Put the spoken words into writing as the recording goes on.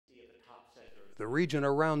The region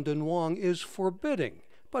around Dunhuang is forbidding,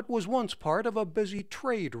 but was once part of a busy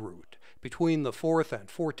trade route. Between the 4th and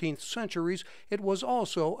 14th centuries, it was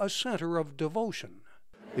also a center of devotion.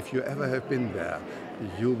 If you ever have been there,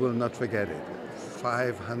 you will not forget it.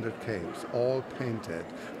 500 caves, all painted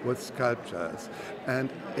with sculptures, and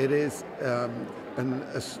it is an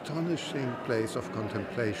astonishing place of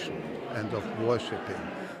contemplation and of worshipping.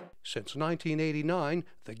 Since 1989,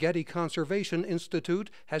 the Getty Conservation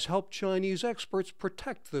Institute has helped Chinese experts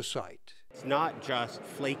protect the site. It's not just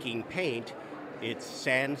flaking paint, it's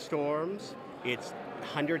sandstorms, it's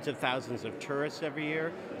hundreds of thousands of tourists every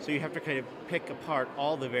year, so you have to kind of pick apart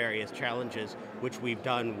all the various challenges, which we've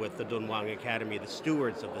done with the Dunhuang Academy, the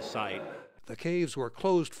stewards of the site. The caves were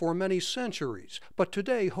closed for many centuries, but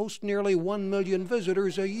today host nearly 1 million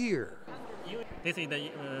visitors a year. This is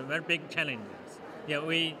a very big challenge. Yeah,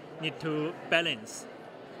 we need to balance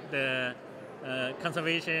the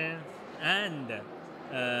conservation and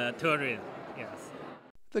tourism. Yes.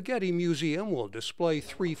 The Getty Museum will display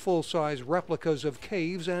 3 full-size replicas of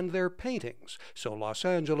caves and their paintings, so Los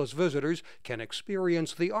Angeles visitors can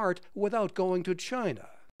experience the art without going to China.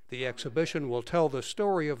 The exhibition will tell the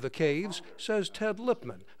story of the caves, says Ted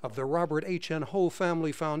Lipman of the Robert H. N. Ho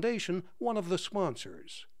Family Foundation, one of the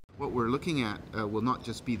sponsors. What we're looking at will not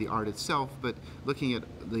just be the art itself, but looking at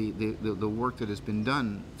the work that has been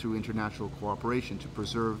done through international cooperation to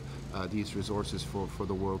preserve these resources for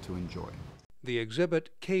the world to enjoy. The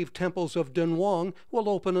exhibit, Cave Temples of Dunhuang, will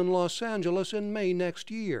open in Los Angeles in May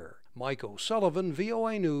next year. Sullivan,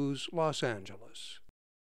 VOA News, Los Angeles.